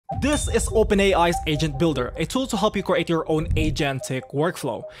This is OpenAI's Agent Builder, a tool to help you create your own agentic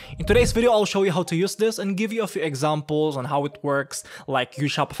workflow. In today's video, I'll show you how to use this and give you a few examples on how it works, like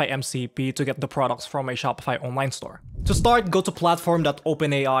use Shopify MCP to get the products from a Shopify online store. To start, go to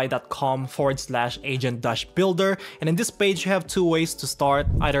platform.openai.com/agent-builder, and in this page you have two ways to start,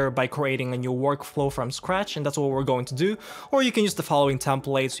 either by creating a new workflow from scratch, and that's what we're going to do, or you can use the following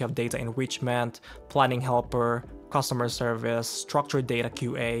templates. You have data enrichment, planning helper, customer service, structured data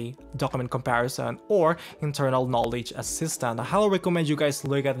QA, document comparison, or internal knowledge assistant. I highly recommend you guys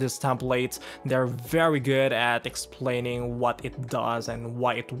look at these templates. They're very good at explaining what it does and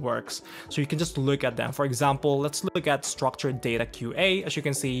why it works. So you can just look at them. For example, let's look at structured data QA. As you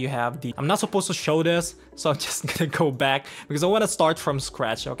can see, you have the, I'm not supposed to show this, so I'm just gonna go back because I want to start from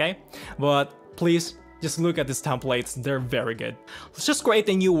scratch, okay? But please just look at these templates. They're very good. Let's just create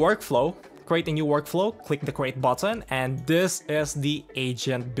a new workflow. Click the create button, and this is the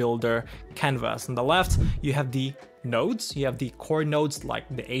agent builder canvas. On the left, you have the nodes. You have the core nodes like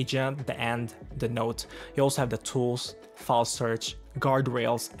the agent, the end, the node. You also have the tools, file search,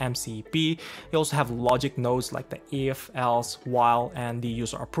 Guardrails, MCP. You also have logic nodes like the if, else, while, and the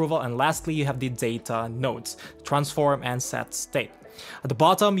user approval. And lastly, you have the data nodes, transform and set state. At the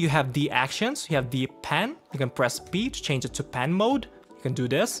bottom, you have the actions. You have the pen. You can press P to change it to pen mode. You can do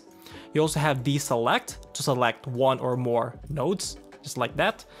this. You also have the select to select one or more nodes, just like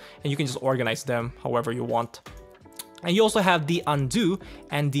that. And you can just organize them however you want. And you also have the undo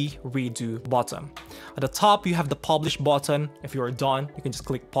and the redo button. At the top, you have the publish button. If you're done, you can just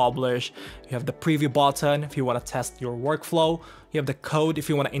click publish. You have the preview button if you want to test your workflow. You have the code if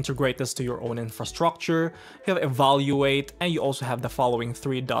you want to integrate this to your own infrastructure. You have evaluate, and you also have the following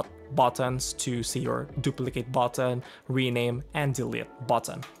three dot buttons to see your duplicate button, rename, and delete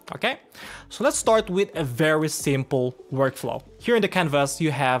button. Okay, so let's start with a very simple workflow. Here in the canvas,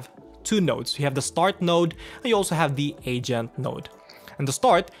 you have two nodes. You have the start node, and you also have the agent node. And the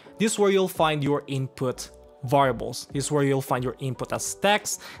start, this is where you'll find your input variables. This is where you'll find your input as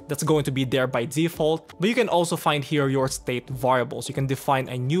text. That's going to be there by default, but you can also find here your state variables. You can define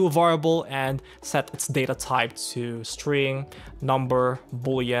a new variable and set its data type to string, number,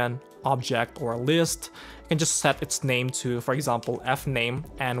 boolean, object, or a list. You can just set its name to, for example, fname,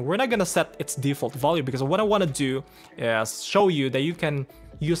 and we're not going to set its default value because what I want to do is show you that you can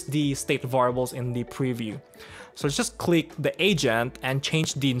use the state variables in the preview. So let's just click the agent and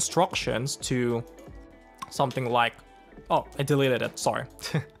change the instructions to something like, oh, I deleted it, sorry.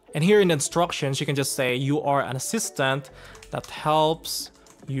 And here in the instructions, you can just say you are an assistant that helps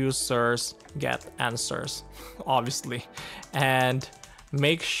users get answers, obviously. And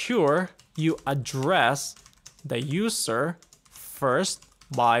make sure you address the user first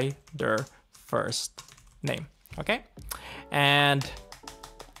by their first name, okay? And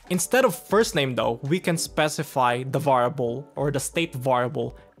instead of first name though, we can specify the variable or the state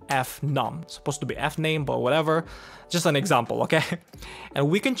variable fnum. It's supposed to be fname, but whatever, just an example, okay? And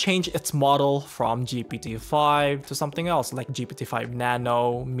we can change its model from GPT-5 to something else like GPT-5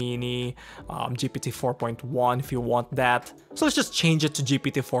 Nano, Mini, GPT 4.1 if you want that. So let's just change it to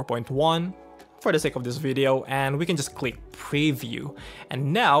GPT 4.1 for the sake of this video, and we can just click preview.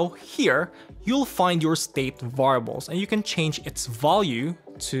 And now here, you'll find your state variables, and you can change its value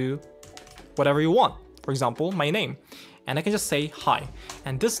to whatever you want. For example, my name. And I can just say hi.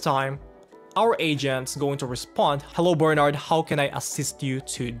 And this time, our agent's going to respond, hello Bernard, how can I assist you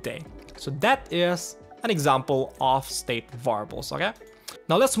today? So that is an example of state variables, okay?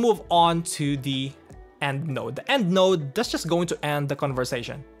 Now let's move on to the end node. The end node, that's just going to end the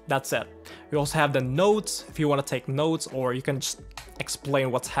conversation. That's it. We also have the notes if you want to take notes, or you can just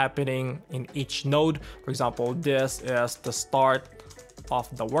explain what's happening in each node. For example, this is the start of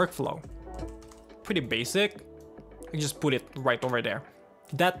the workflow. Pretty basic. You just put it right over there.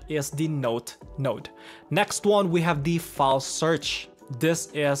 That is the note node. Next one, we have the file search. This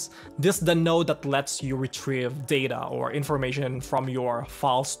is the node that lets you retrieve data or information from your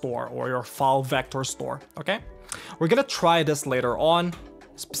file store or your file vector store, okay? We're gonna try this later on,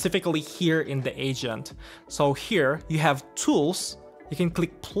 specifically here in the agent. So here you have tools. You can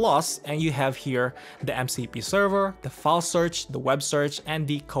click plus, and you have here the MCP server, the file search, the web search, and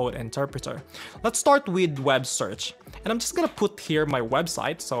the code interpreter. Let's start with web search. And I'm just gonna put here my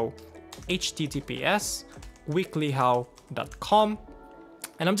website. So https://weeklyhow.com.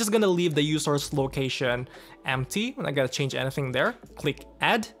 And I'm just gonna leave the user's location empty. I'm not gonna change anything there. Click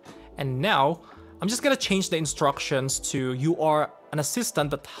add. And now I'm just gonna change the instructions to you are an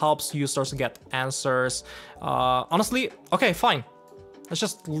assistant that helps users get answers. Honestly, okay, fine. Let's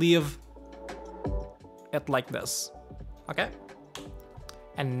just leave it like this, okay?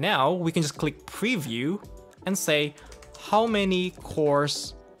 And now we can just click preview and say how many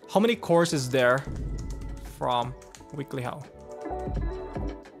cores is there from Weekly How.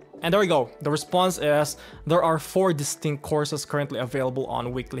 And there we go. The response is there are 4 distinct courses currently available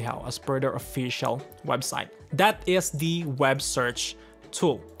on Weekly How as per their official website. That is the web search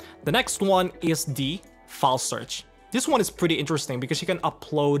tool. The next one is the file search. This one is pretty interesting because you can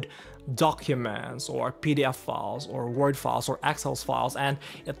upload documents or PDF files or Word files or Excel files, and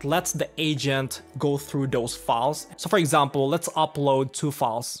it lets the agent go through those files. So for example, let's upload 2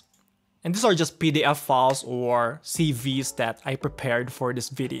 files. And these are just PDF files or CVs that I prepared for this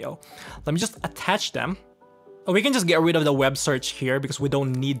video. Let me just attach them. We can just get rid of the web search here because we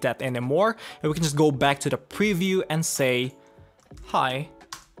don't need that anymore. And we can just go back to the preview and say, hi,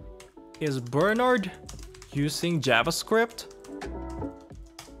 is Bernard using JavaScript?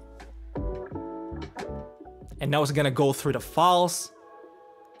 And now it's gonna go through the files.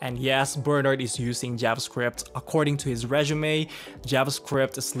 And yes, Bernard is using JavaScript. According to his resume,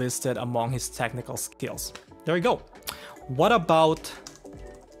 JavaScript is listed among his technical skills. There we go. What about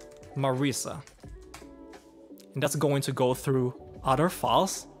Marisa? And that's going to go through other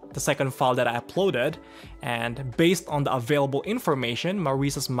files, the second file that I uploaded, and based on the available information,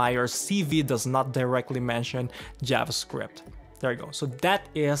 Marisa's Meyer's CV does not directly mention JavaScript. There you go. So that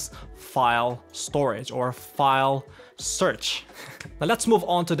is file storage or file search. Now let's move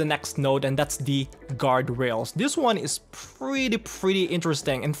on to the next node, and that's the guardrails. This one is pretty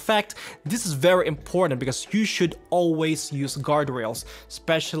interesting. In fact, this is very important because you should always use guardrails,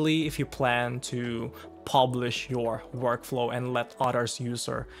 especially if you plan to publish your workflow and let others use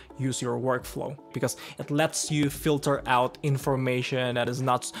your workflow, because it lets you filter out information that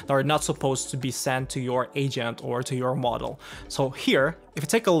are not supposed to be sent to your agent or to your model. So here, if you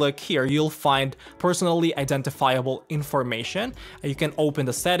take a look here, you'll find personally identifiable information. You can open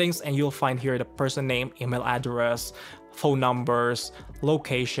the settings and you'll find here the person name, email address, phone numbers,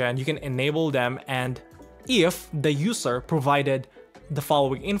 location. You can enable them, and if the user provided the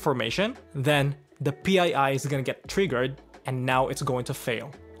following information, then the PII is going to get triggered and now it's going to fail.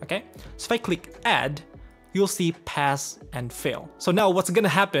 Okay, so if I click add, you'll see pass and fail. So now what's going to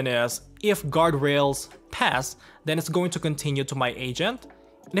happen is if guardrails pass, then it's going to continue to my agent.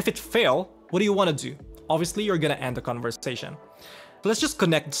 And if it fail, what do you want to do? Obviously, you're going to end the conversation. So let's just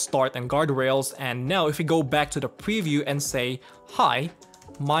connect start and guardrails. And now if we go back to the preview and say, hi,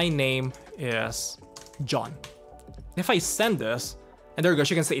 my name is John. If I send this, and there you go,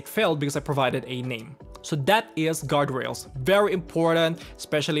 you can say it failed because I provided a name. So that is guardrails. Very important,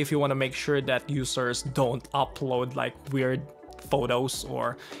 especially if you want to make sure that users don't upload like weird photos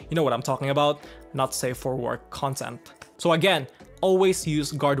or you know what I'm talking about, not safe for work content. So again, always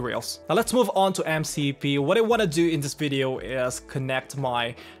use guardrails. Now let's move on to MCP. What I want to do in this video is connect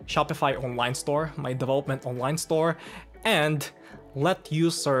my Shopify online store, my development online store, and let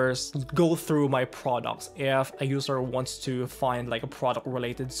users go through my products. If a user wants to find like a product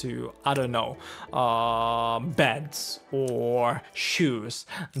related to, I don't know, beds or shoes,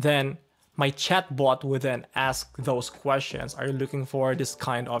 then my chatbot would then ask those questions. Are you looking for this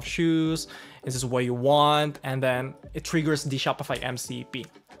kind of shoes? Is this what you want? And then it triggers the Shopify MCP.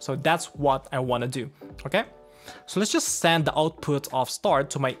 So that's what I want to do, okay? So let's just send the output of start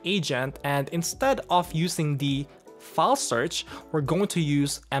to my agent, and instead of using the file search, we're going to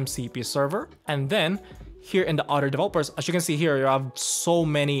use MCP server. And then here in the other developers, as you can see here, you have so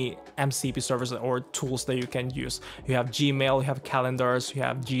many MCP servers or tools that you can use. You have Gmail, you have calendars, you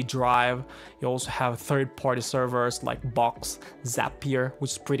have G Drive. You also have third-party servers like Box, Zapier,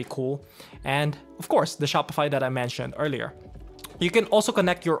 which is pretty cool. And of course, the Shopify that I mentioned earlier. You can also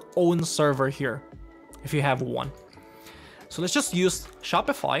connect your own server here if you have one. So let's just use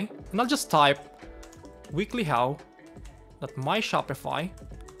Shopify, and I'll just type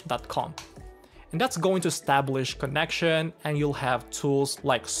weeklyhow.myshopify.com. And that's going to establish connection, and you'll have tools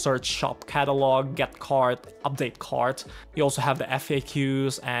like search shop catalog, get cart, update cart. You also have the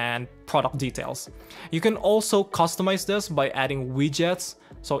FAQs and product details. You can also customize this by adding widgets.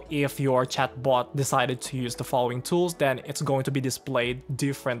 So if your chatbot decided to use the following tools, then it's going to be displayed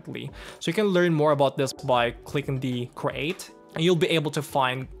differently. So you can learn more about this by clicking the create, and you'll be able to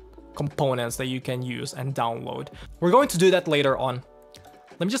find components that you can use and download. We're going to do that later on.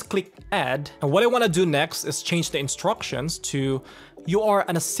 Let me just click add. And what I want to do next is change the instructions to you are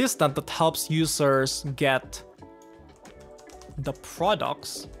an assistant that helps users get the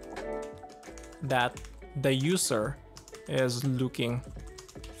products that the user is looking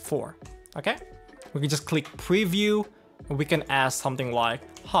for. Okay? We can just click preview, and we can ask something like,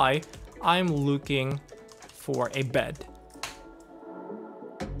 hi, I'm looking for a bed.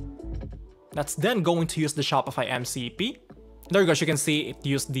 That's then going to use the Shopify MCP. There you go, as you can see, it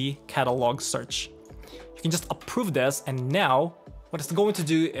used the catalog search. You can just approve this, and now what it's going to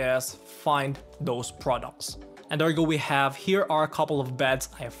do is find those products. And there you go, we have, here are a couple of beds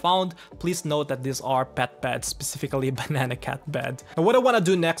I have found. Please note that these are pet beds, specifically banana cat bed. And what I want to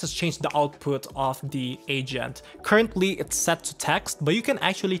do next is change the output of the agent. Currently it's set to text, but you can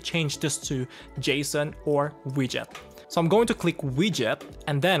actually change this to JSON or widget. So I'm going to click widget,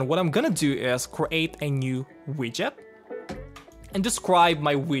 and then what I'm gonna do is create a new widget and describe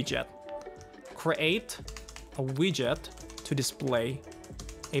my widget. Create a widget to display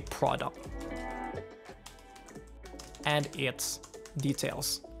a product and its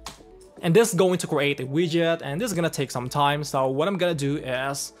details. And this is going to create a widget, and this is gonna take some time. So what I'm gonna do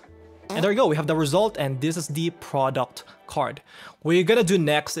is, and there you go, we have the result, and this is the product card. What you're gonna do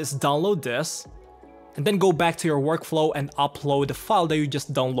next is download this, and then go back to your workflow and upload the file that you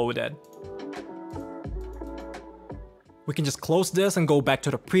just downloaded. We can just close this and go back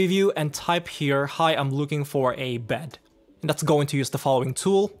to the preview and type here, hi, I'm looking for a bed. And that's going to use the following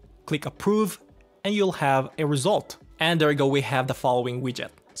tool, click approve, and you'll have a result. And there you go, we have the following widget.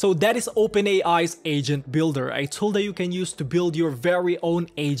 So that is OpenAI's Agent Builder, a tool that you can use to build your very own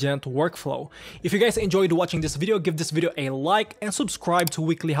agent workflow. If you guys enjoyed watching this video, give this video a like and subscribe to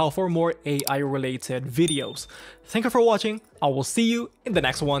Weekly How for more AI related videos. Thank you for watching. I will see you in the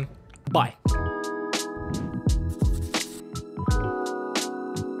next one. Bye.